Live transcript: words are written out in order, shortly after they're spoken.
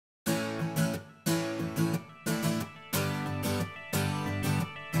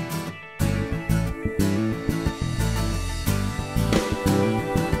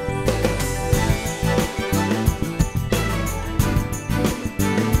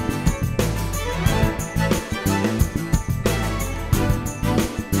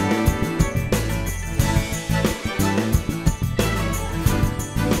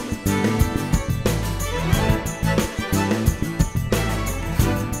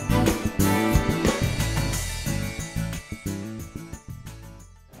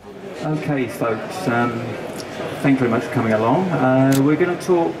Okay, folks, thank you very much for coming along. We're going to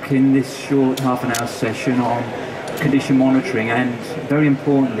talk in this short half-an-hour session on condition monitoring and, very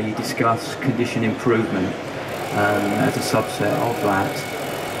importantly, discuss condition improvement as a subset of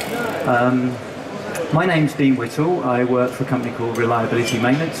that. My name's Dean Whittle. I work for a company called Reliability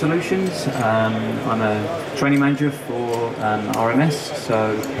Maintenance Solutions. I'm a training manager for RMS,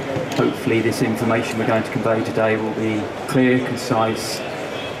 so hopefully this information we're going to convey today will be clear, concise,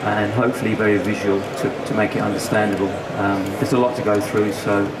 and hopefully very visual to make it understandable. There's a lot to go through,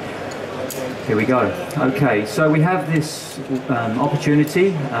 so here we go. Okay, so we have this opportunity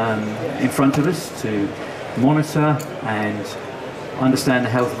in front of us to monitor and understand the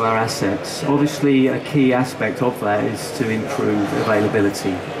health of our assets. Obviously, a key aspect of that is to improve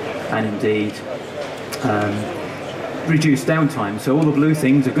availability and indeed reduce downtime. So all the blue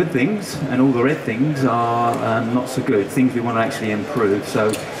things are good things and all the red things are not so good, things we want to actually improve.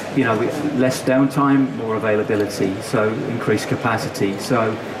 So, you know, less downtime, more availability, so increased capacity.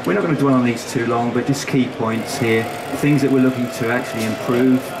 So we're not going to dwell on these too long, but just key points here, things that we're looking to actually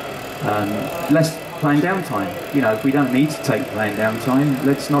improve. Less planned downtime. You know, if we don't need to take planned downtime,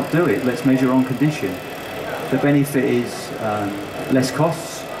 let's not do it. Let's measure on condition. The benefit is less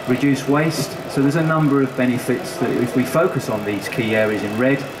costs, reduce waste. So there's a number of benefits that if we focus on these key areas in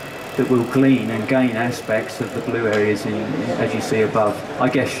red, that will glean and gain aspects of the blue areas as you see above. I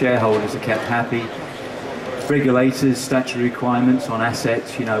guess shareholders are kept happy. Regulators, statutory requirements on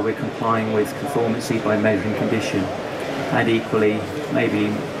assets, you know, we're complying with conformity by measuring condition. And equally, maybe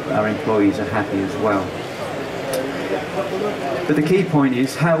our employees are happy as well. But the key point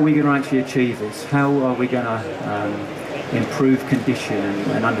is, how are we going to actually achieve this? How are we going to improve condition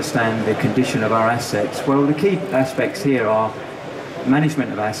and understand the condition of our assets? Well, the key aspects here are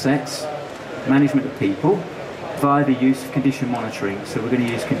management of assets, management of people, via the use of condition monitoring. So we're going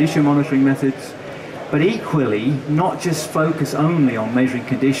to use condition monitoring methods, but equally, not just focus only on measuring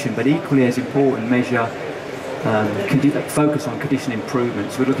condition, but equally as important, measure focus on condition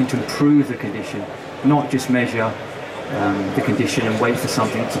improvements. We're looking to improve the condition, not just measure the condition and wait for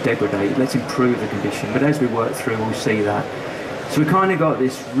something to degrade. Let's improve the condition. But as we work through, we'll see that. So we've kind of got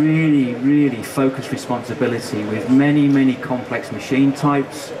this really focused responsibility with many complex machine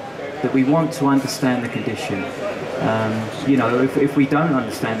types that we want to understand the condition. You know, if we don't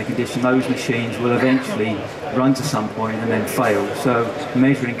understand the condition, those machines will eventually run to some point and then fail. So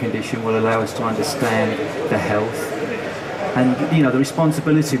measuring condition will allow us to understand the health. And, you know, the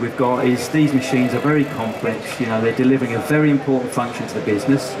responsibility we've got is these machines are very complex. You know, they're delivering a very important function to the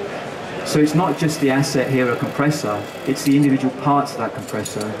business. So it's not just the asset here, a compressor, it's the individual parts of that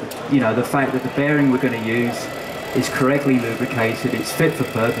compressor. You know, the fact that the bearing we're going to use is correctly lubricated, it's fit for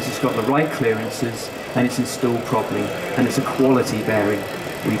purpose, it's got the right clearances, and it's installed properly, and it's a quality bearing.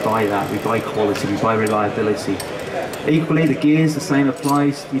 We buy that, we buy quality, we buy reliability. Equally, the gears, the same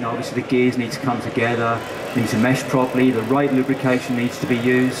applies. You know, obviously the gears need to come together, need to mesh properly, the right lubrication needs to be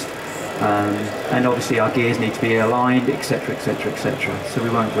used, and obviously our gears need to be aligned, etc, etc, etc. So we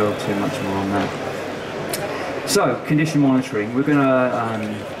won't dwell too much more on that. So, condition monitoring. We're going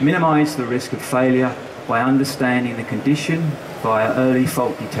to minimise the risk of failure by understanding the condition via early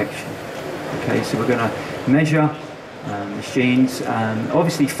fault detection. Okay, so we're going to measure machines.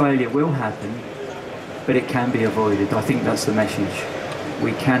 Obviously failure will happen, but it can be avoided. I think that's the message.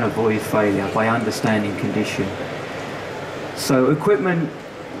 We can avoid failure by understanding condition. So equipment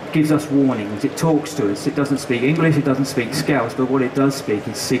gives us warnings, it talks to us, it doesn't speak English, it doesn't speak scales, but what it does speak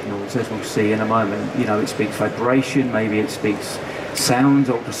is signals, as we'll see in a moment. You know, it speaks vibration, maybe it speaks sounds,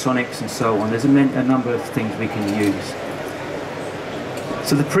 ultrasonics and so on. There's a number of things we can use.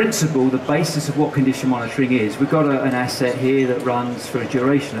 So the principle, the basis of what condition monitoring is, we've got an asset here that runs for a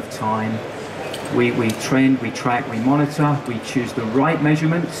duration of time. We trend, we track, we monitor, we choose the right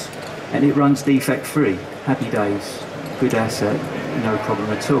measurements, and it runs defect-free. Happy days, good asset, no problem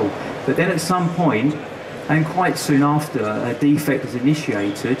at all. But then at some point, and quite soon after a defect is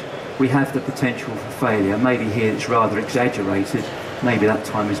initiated, we have the potential for failure. Maybe here it's rather exaggerated, maybe that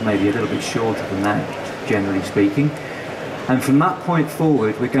time is maybe a little bit shorter than that, generally speaking. And from that point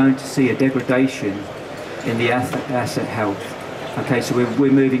forward, we're going to see a degradation in the asset health. Okay, so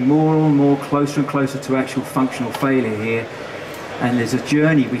we're moving more and more closer and closer to actual functional failure here. And there's a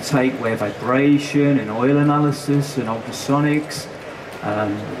journey we take where vibration and oil analysis and ultrasonics,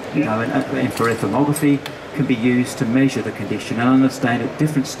 you know, and infrared thermography can be used to measure the condition and understand at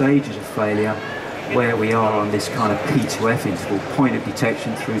different stages of failure where we are on this kind of P2F interval, point of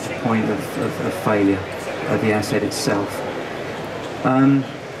detection through to point of failure of the asset itself.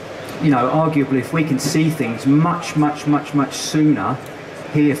 You know, arguably if we can see things much sooner,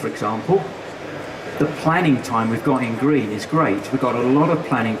 Here, for example, the planning time we've got in green is great. We've got a lot of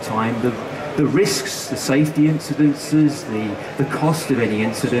planning time. The risks, the safety incidences, the cost of any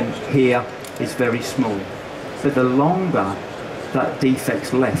incident here is very small. But the longer that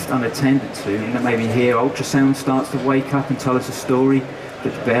defect's left unattended to, and maybe here ultrasound starts to wake up and tell us a story,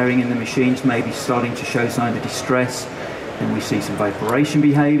 that the bearing in the machine's maybe starting to show signs of distress, and we see some vibration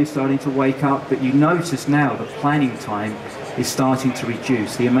behaviour starting to wake up, but you notice now the planning time is starting to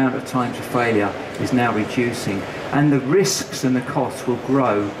reduce. The amount of time to failure is now reducing, and the risks and the costs will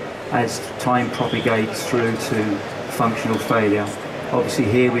grow as time propagates through to functional failure. Obviously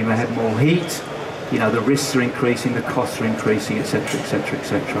here we may have more heat, you know, the risks are increasing, the costs are increasing, etc., etc.,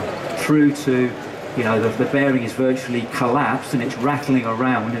 etc. Through to, you know, the bearing is virtually collapsed and it's rattling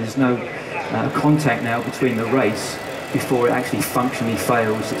around, and there's no contact now between the race before it actually functionally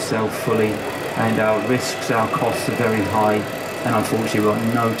fails itself fully, and our risks, our costs are very high, and unfortunately we've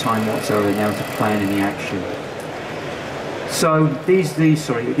got no time whatsoever now to plan any action. So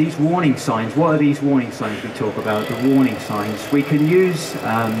these warning signs, what are these warning signs we talk about? The warning signs. We can use,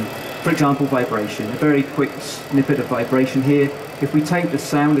 for example, vibration. A very quick snippet of vibration here. If we take the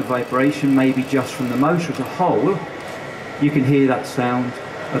sound of vibration, maybe just from the motor as a whole, you can hear that sound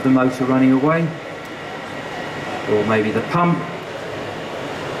of the motor running away. Or maybe the pump.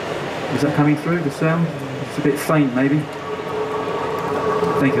 Is that coming through, the sound? It's a bit faint maybe.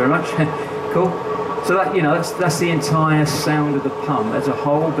 Thank you very much. Cool. So that, you know, that's the entire sound of the pump as a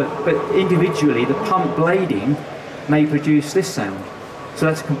whole, but individually the pump blading may produce this sound. So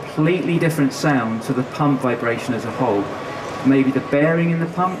that's a completely different sound to the pump vibration as a whole. Maybe the bearing in the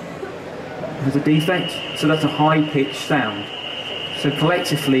pump has a defect, so that's a high-pitched sound. So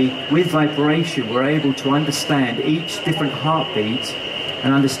collectively, with vibration, we're able to understand each different heartbeat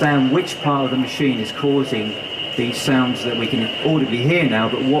and understand which part of the machine is causing these sounds that we can audibly hear now,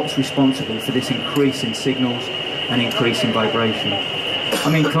 but what's responsible for this increase in signals and increase in vibration.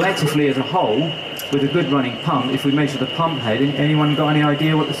 I mean, collectively as a whole, with a good running pump, if we measure the pump head, anyone got any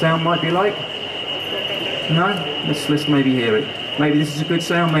idea what the sound might be like? No? Let's maybe hear it. Maybe this is a good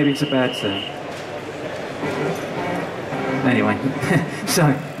sound, maybe it's a bad sound. Anyway,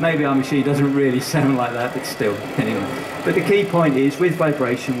 so maybe our machine doesn't really sound like that, but still, anyway. But the key point is, with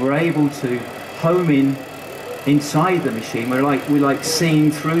vibration, we're able to home in inside the machine. We're like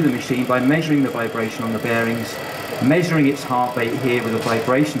seeing through the machine by measuring the vibration on the bearings, measuring its heartbeat here with a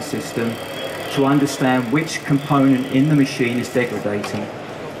vibration system to understand which component in the machine is degrading.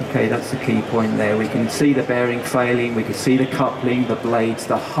 Okay, that's the key point there. We can see the bearing failing, we can see the coupling, the blades,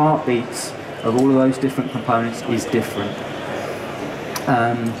 the heartbeats of all of those different components is different.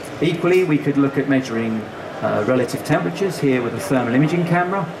 Equally, we could look at measuring relative temperatures here with a thermal imaging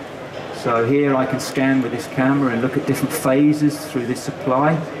camera. So here I can scan with this camera and look at different phases through this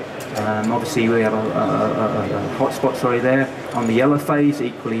supply. Obviously we have a hot spot there on the yellow phase,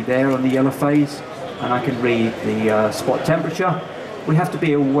 equally there on the yellow phase, and I can read the spot temperature. We have to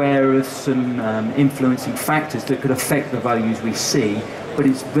be aware of some influencing factors that could affect the values we see, but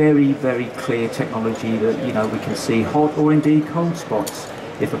it's very, very clear technology that, you know, we can see hot or indeed cold spots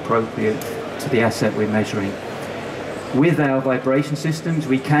if appropriate to the asset we're measuring. With our vibration systems,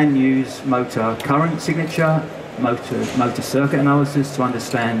 we can use motor current signature, motor circuit analysis to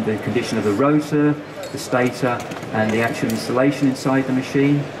understand the condition of the rotor, the stator, and the actual installation inside the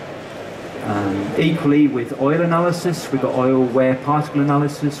machine. Equally, with oil analysis, we've got oil wear particle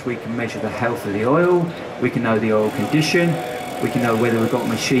analysis. We can measure the health of the oil, we can know the oil condition, we can know whether we've got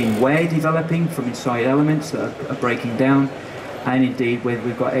machine wear developing from inside elements that are breaking down, and indeed whether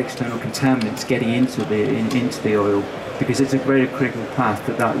we've got external contaminants getting into the oil, because it's a very critical path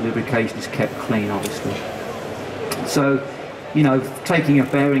that lubrication is kept clean, obviously. So, you know, taking a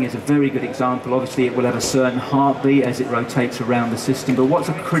bearing is a very good example. Obviously it will have a certain heartbeat as it rotates around the system, but what's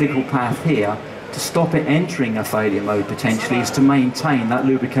a critical path here to stop it entering a failure mode potentially is to maintain that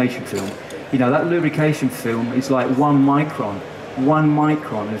lubrication film. You know, that lubrication film is like 1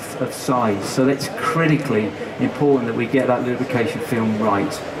 micron of size, so that's critically important that we get that lubrication film right.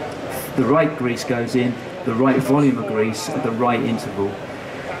 The right grease goes in, the right volume of grease at the right interval.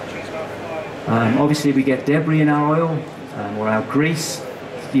 Obviously we get debris in our oil or our grease.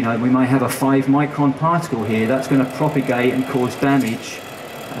 You know, we might have a 5 micron particle here that's going to propagate and cause damage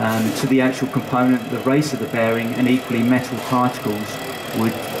to the actual component, the race of the bearing, and equally metal particles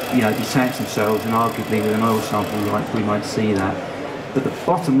would, you know, detach themselves, and arguably with an oil sample we might see that. But the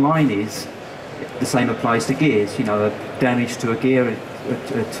bottom line is the same applies to gears. You know, damage to a gear,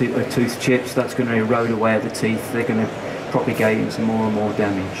 a tooth chips, that's going to erode away at the teeth, they're going to propagate into more and more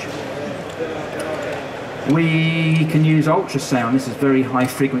damage. We can use ultrasound. This is very high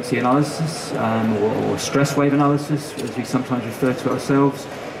frequency analysis, or stress wave analysis, as we sometimes refer to ourselves,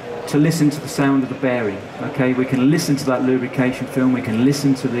 to listen to the sound of the bearing. Okay, we can listen to that lubrication film, we can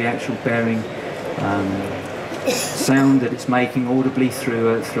listen to the actual bearing sound that it's making audibly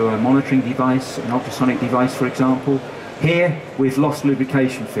through a monitoring device, an ultrasonic device, for example. Here we've lost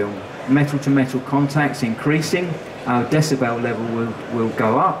lubrication film. Metal to metal contacts increasing, our decibel level will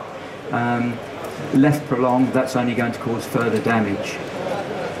go up. Left prolonged, that's only going to cause further damage.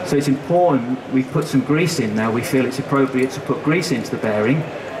 So it's important we put some grease in now. We feel it's appropriate to put grease into the bearing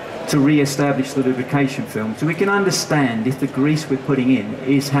to re-establish the lubrication film, so we can understand if the grease we're putting in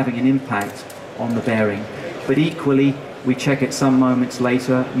is having an impact on the bearing. But equally, we check it some moments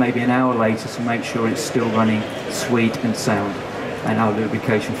later, maybe an hour later, to make sure it's still running sweet and sound and our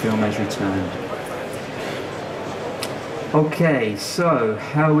lubrication film has returned. Okay, so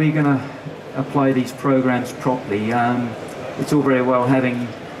how are we going to apply these programs properly? It's all very well having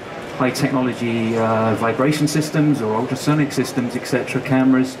high technology vibration systems or ultrasonic systems, etc.,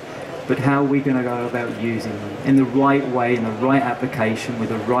 cameras, but how are we going to go about using them in the right way, in the right application, with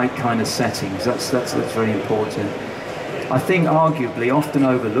the right kind of settings? That's very important. I think arguably often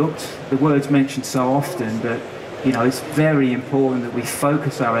overlooked. The word's mentioned so often, but you know, it's very important that we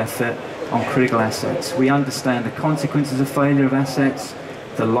focus our effort on critical assets. We understand the consequences of failure of assets,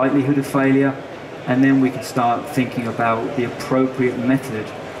 the likelihood of failure, and then we can start thinking about the appropriate method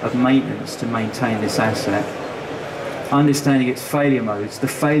of maintenance to maintain this asset. Understanding its failure modes, the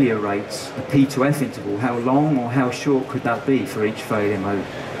failure rates, the P to F interval, how long or how short could that be for each failure mode,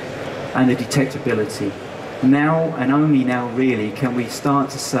 and the detectability. Now, and only now really, can we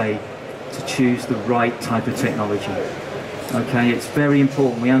start to say to choose the right type of technology. Okay, it's very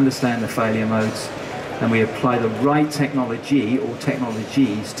important we understand the failure modes and we apply the right technology or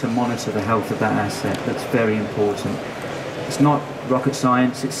technologies to monitor the health of that asset. That's very important. It's not rocket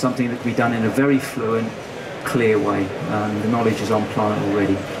science, it's something that can be done in a very fluent, clear way. The knowledge is on plant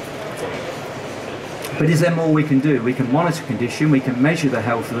already. But is there more we can do? We can monitor condition, we can measure the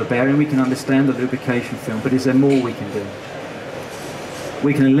health of the bearing, we can understand the lubrication film, but is there more we can do?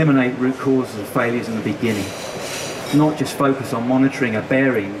 We can eliminate root causes of failures in the beginning. Not just focus on monitoring a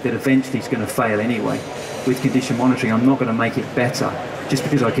bearing that eventually is going to fail anyway. With condition monitoring, I'm not going to make it better. Just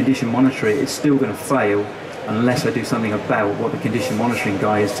because I condition monitor it, it's still going to fail unless I do something about what the condition monitoring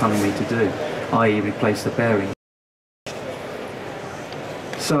guy is telling me to do, i.e. replace the bearing.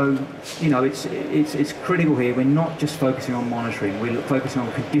 So, you know, it's critical here. We're not just focusing on monitoring, we're focusing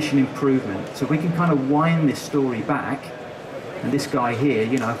on condition improvement. So we can kind of wind this story back, and this guy here,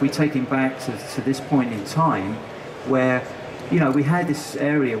 you know, if we take him back to this point in time, where, you know, we had this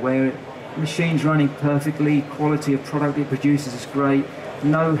area where machine's running perfectly, quality of product it produces is great,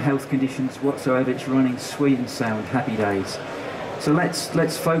 no health conditions whatsoever, it's running sweet and sound, happy days. So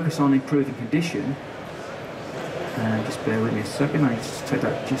let's focus on improving condition. And just bear with me a second, I need to take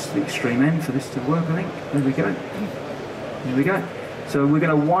that just the extreme end for this to work, I think. There we go. There we go. So we're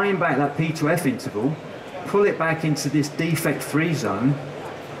going to wind back that P to F interval, pull it back into this defect-free zone,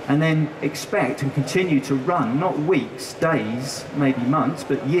 and then expect and continue to run, not weeks, days, maybe months,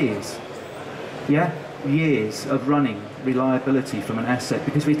 but years. Yeah? Years of running reliability from an asset,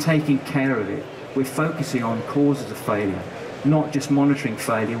 because we're taking care of it. We're focusing on causes of failure, not just monitoring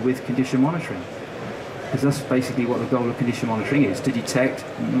failure with condition monitoring. Because that's basically what the goal of condition monitoring is, to detect,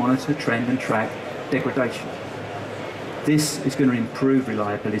 monitor, trend and track degradation. This is going to improve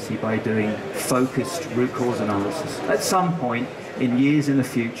reliability by doing focused root cause analysis. At some point, in years in the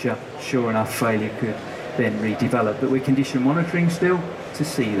future, sure enough, failure could then redevelop. But we're condition monitoring still to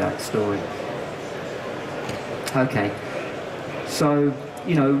see that story. Okay, so,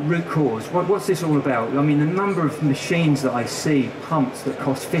 you know, root cause, what's this all about? I mean, the number of machines that I see, pumps that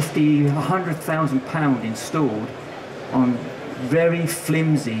cost £50,000, £100,000 installed on very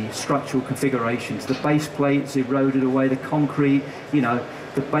flimsy structural configurations. The base plate's eroded away, the concrete, you know,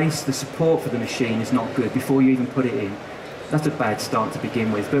 the base, the support for the machine is not good before you even put it in. That's a bad start to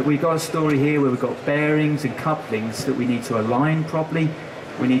begin with. But we've got a story here where we've got bearings and couplings that we need to align properly.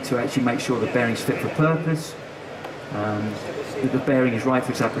 We need to actually make sure the bearing's fit for purpose, that the bearing is right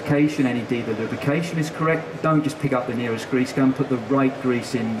for its application, and indeed the lubrication is correct. Don't just pick up the nearest grease gun, put the right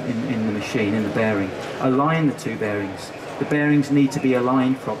grease in the machine, in the bearing. Align the two bearings. The bearings need to be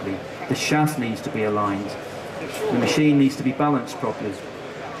aligned properly. The shaft needs to be aligned. The machine needs to be balanced properly.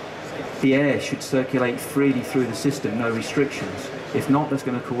 The air should circulate freely through the system, no restrictions. If not, that's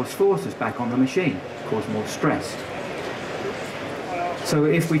going to cause forces back on the machine, cause more stress. So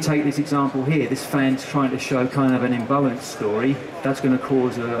if we take this example here, this fan's trying to show kind of an imbalance story, that's going to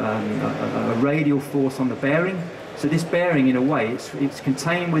cause a radial force on the bearing. So this bearing, in a way, it's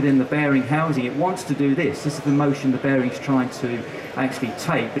contained within the bearing housing. It wants to do this. This is the motion the bearing's trying to actually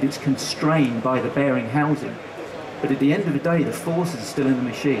take, but it's constrained by the bearing housing. But at the end of the day, the forces are still in the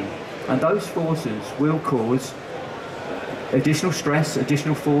machine. And those forces will cause additional stress,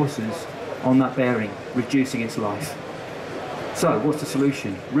 additional forces on that bearing, reducing its life. So what's the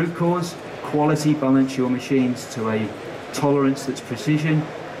solution? Root cause, quality, balance your machines to a tolerance that's precision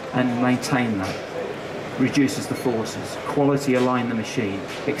and maintain that. Reduces the forces, quality, align the machine,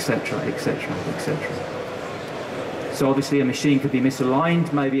 etc, etc, etc. So obviously a machine could be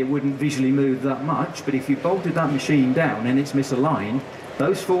misaligned, maybe it wouldn't visually move that much, but if you bolted that machine down and it's misaligned,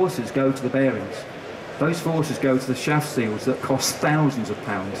 those forces go to the bearings. Those forces go to the shaft seals that cost thousands of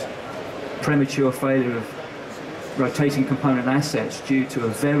pounds. Premature failure of rotating component assets due to a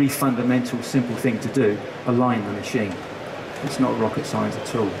very fundamental, simple thing to do, align the machine. It's not rocket science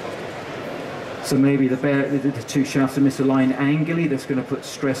at all. So maybe the two shafts are misaligned angularly, that's going to put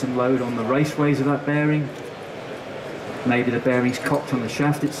stress and load on the raceways of that bearing. Maybe the bearing's cocked on the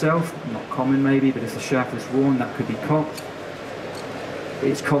shaft itself, not common maybe, but if the shaft is worn, that could be cocked.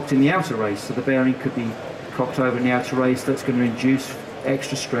 It's cocked in the outer race, so the bearing could be cocked over in the outer race, that's going to induce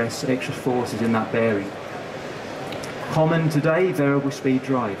extra stress, extra forces in that bearing. Common today, variable speed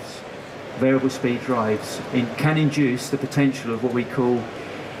drives. Variable speed drives can induce the potential of what we call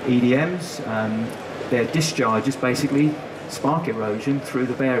EDMs. They're discharges, basically spark erosion through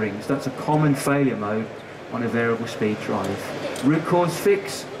the bearings. That's a common failure mode on a variable speed drive. Root cause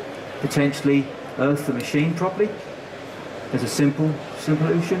fix, potentially earth the machine properly as a simple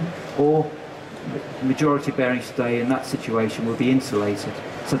solution, or majority bearings today in that situation will be insulated.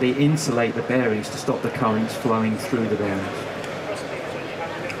 So they insulate the bearings to stop the currents flowing through the bearings.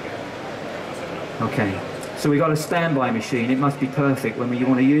 Okay, so we got a standby machine. It must be perfect. When you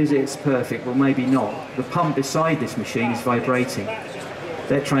want to use it, it's perfect. Well, maybe not. The pump beside this machine is vibrating.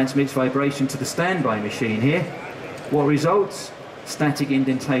 That transmits vibration to the standby machine here. What results? Static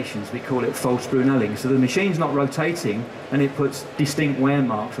indentations. We call it false Brunelling. So the machine's not rotating, and it puts distinct wear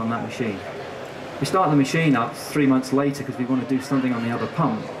marks on that machine. We start the machine up 3 months later because we want to do something on the other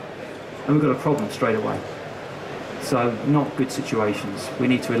pump, and we've got a problem straight away. So not good situations. We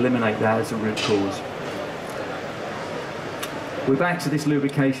need to eliminate that as a root cause. We're back to this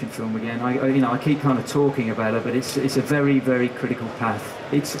lubrication film again. I keep kind of talking about it, but it's a very, very critical path.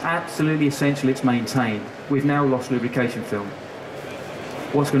 It's absolutely essential it's maintained. We've now lost lubrication film.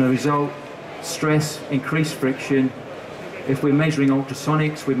 What's going to result? Stress, increased friction. If we're measuring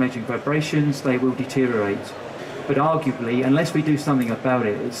ultrasonics, we're measuring vibrations, they will deteriorate. But arguably, unless we do something about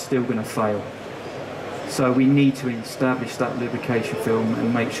it, it's still going to fail. So we need to establish that lubrication film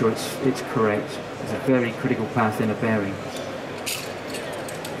and make sure it's correct. It's a very critical path in a bearing.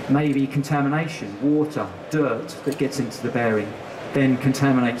 Maybe contamination, water, dirt that gets into the bearing, then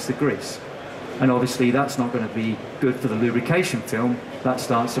contaminates the grease. And obviously that's not going to be good for the lubrication film. That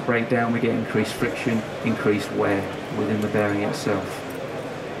starts to break down, we get increased friction, increased wear within the bearing itself.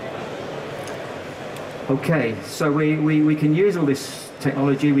 Okay, so we can use all this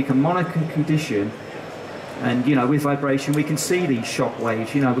technology, we can monitor condition, and with vibration we can see these shock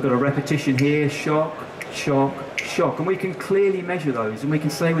waves. We've got a repetition here, shock, shock, shock, and we can clearly measure those, and we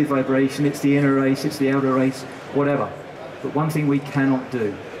can say with vibration it's the inner race, it's the outer race, whatever. But one thing we cannot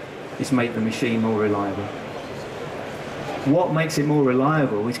do is make the machine more reliable. What makes it more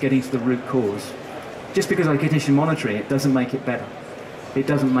reliable is getting to the root cause. Just because I condition monitoring it doesn't make it better. It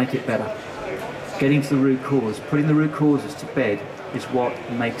doesn't make it better. Getting to the root cause, putting the root causes to bed is what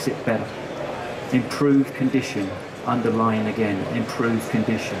makes it better. Improved condition, underline again, improved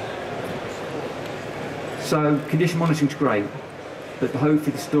condition. So condition monitoring is great, but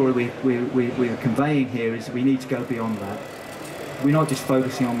hopefully the story we're conveying here is we need to go beyond that. We're not just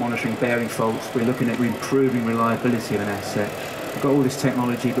focusing on monitoring bearing faults, we're looking at improving reliability of an asset. We've got all this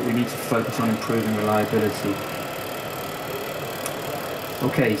technology, but we need to focus on improving reliability.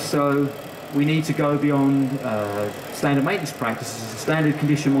 Okay, so we need to go beyond standard maintenance practices. Standard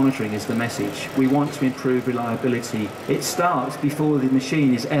condition monitoring is the message. We want to improve reliability. It starts before the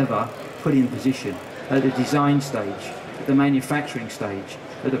machine is ever put in position, at the design stage, at the manufacturing stage,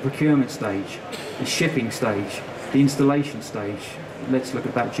 at the procurement stage, the shipping stage, the installation stage. Let's look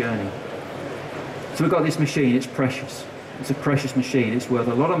at that journey. So we've got this machine, it's precious. It's a precious machine, it's worth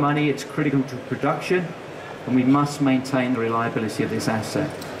a lot of money, it's critical to production, and we must maintain the reliability of this asset.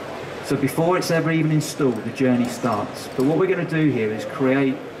 So before it's ever even installed, the journey starts. But what we're going to do here is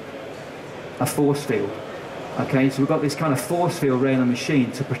create a force field. Okay, so we've got this kind of force field around the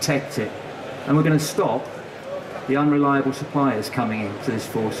machine to protect it, and we're going to stop the unreliable suppliers coming into this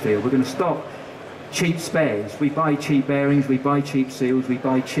force field. We're going to stop cheap spares. We buy cheap bearings, we buy cheap seals, we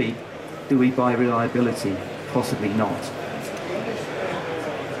buy cheap. Do we buy reliability? Possibly not.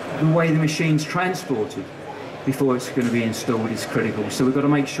 The way the machine's transported before it's going to be installed is critical. So we've got to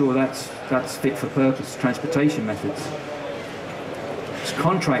make sure that's fit for purpose, transportation methods. It's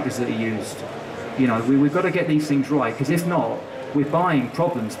contractors that are used. You know, we've got to get these things right, because if not, we're buying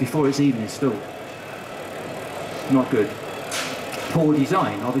problems before it's even installed. Not good. Poor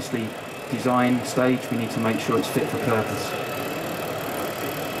design, obviously, design stage, we need to make sure it's fit for purpose.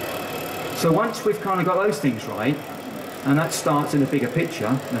 So once we've kind of got those things right, and that starts in a bigger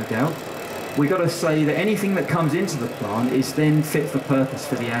picture, no doubt, we've got to say that anything that comes into the plant is then fit for purpose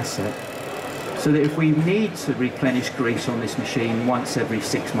for the asset. So that if we need to replenish grease on this machine once every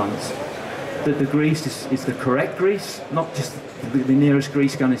 6 months, that the grease is the correct grease, not just the nearest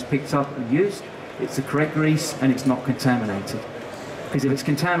grease gun is picked up and used, it's the correct grease and it's not contaminated. Because if it's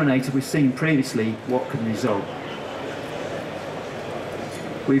contaminated, we've seen previously what can result.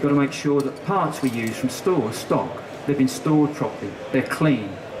 We've got to make sure that parts we use from stock, they've been stored properly, they're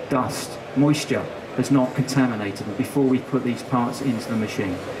clean, dust, moisture has not contaminated them before we put these parts into the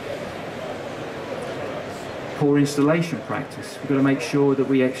machine. Poor installation practice. We've got to make sure that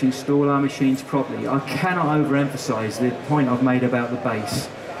we actually install our machines properly. I cannot overemphasize the point I've made about the base.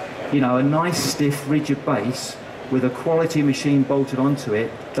 You know, a nice, stiff, rigid base with a quality machine bolted onto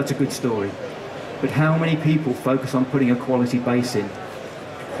it, that's a good story. But how many people focus on putting a quality base in?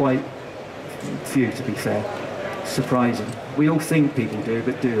 Quite few, to be fair. Surprising. We all think people do,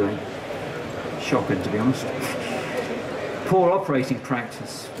 but do they? Shocking, to be honest. Poor operating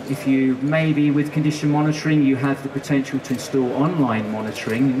practice. If you, maybe with condition monitoring, you have the potential to install online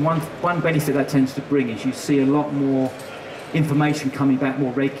monitoring. One benefit that tends to bring is you see a lot more information coming back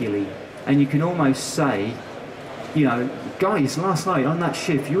more regularly, and you can almost say, you know, guys, last night on that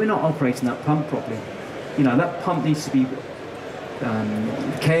shift you were not operating that pump properly. You know, that pump needs to be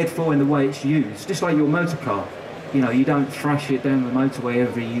cared for in the way it's used, just like your motor car. You know, you don't thrash it down the motorway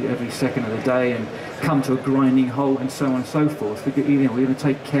every second of the day and come to a grinding halt and so on and so forth. We're going to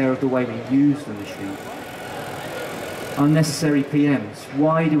take care of the way we use the machine. Unnecessary PMs.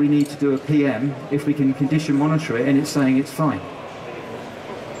 Why do we need to do a PM if we can condition monitor it and it's saying it's fine?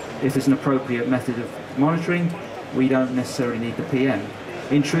 If there's an appropriate method of monitoring, we don't necessarily need the PM.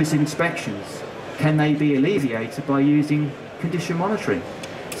 Intrusive inspections. Can they be alleviated by using condition monitoring?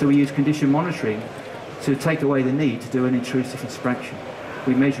 So we use condition monitoring to take away the need to do an intrusive inspection.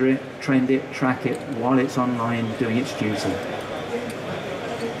 We measure it, trend it, track it while it's online doing its duty.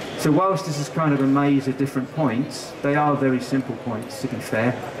 So whilst this is kind of a maze of different points, they are very simple points, to be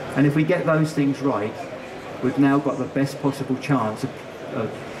fair. And if we get those things right, we've now got the best possible chance of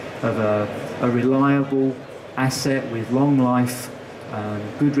a reliable asset with long life,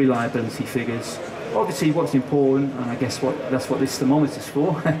 good reliability figures. Obviously what's important, and I guess that's what this thermometer's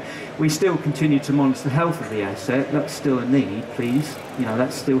for, we still continue to monitor the health of the asset. That's still a need, please. You know,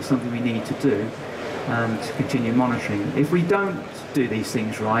 that's still something we need to do, to continue monitoring. If we don't do these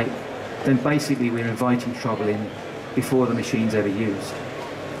things right, then basically we're inviting trouble in before the machine's ever used.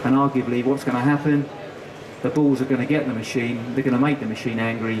 And arguably what's going to happen, the balls are going to get the machine, they're going to make the machine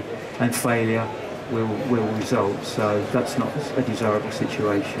angry, and failure will result. So that's not a desirable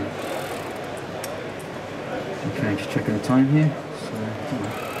situation. Okay, just checking the time here.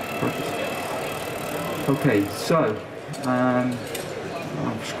 Okay, so I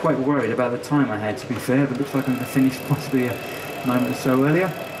was quite worried about the time I had, to be fair, but it looks like I'm going to finish possibly a moment or so earlier.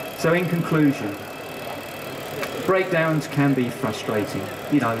 So in conclusion, breakdowns can be frustrating,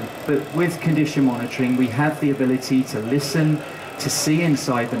 you know, but with condition monitoring we have the ability to listen, to see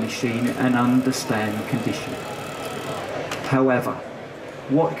inside the machine and understand condition. However,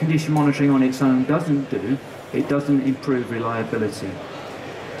 what condition monitoring on its own doesn't do, it doesn't improve reliability.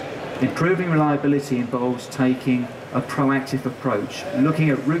 Improving reliability involves taking a proactive approach, looking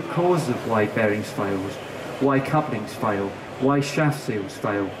at root causes of why bearings fail, why couplings fail, why shaft seals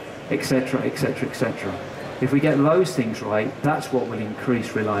fail, etc, etc, etc. If we get those things right, that's what will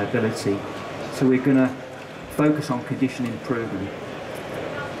increase reliability. So we're going to focus on condition improvement.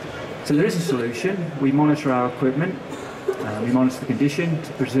 So there is a solution. We monitor our equipment, we monitor the condition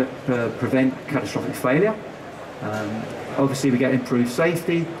to prevent catastrophic failure. Obviously we get improved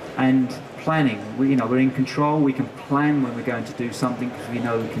safety and planning. We're in control, we can plan when we're going to do something because we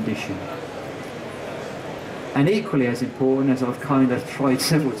know the condition. And equally as important, as I've kind of tried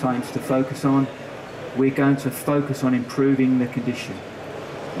several times to focus on, we're going to focus on improving the condition.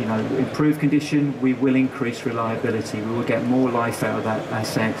 you know, improve condition, we will increase reliability. We will get more life out of that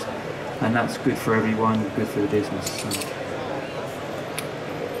asset, and that's good for everyone, good for the business.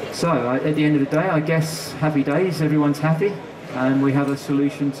 So at the end of the day, I guess happy days, everyone's happy, and we have a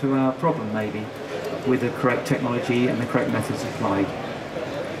solution to our problem maybe, with the correct technology and the correct methods applied.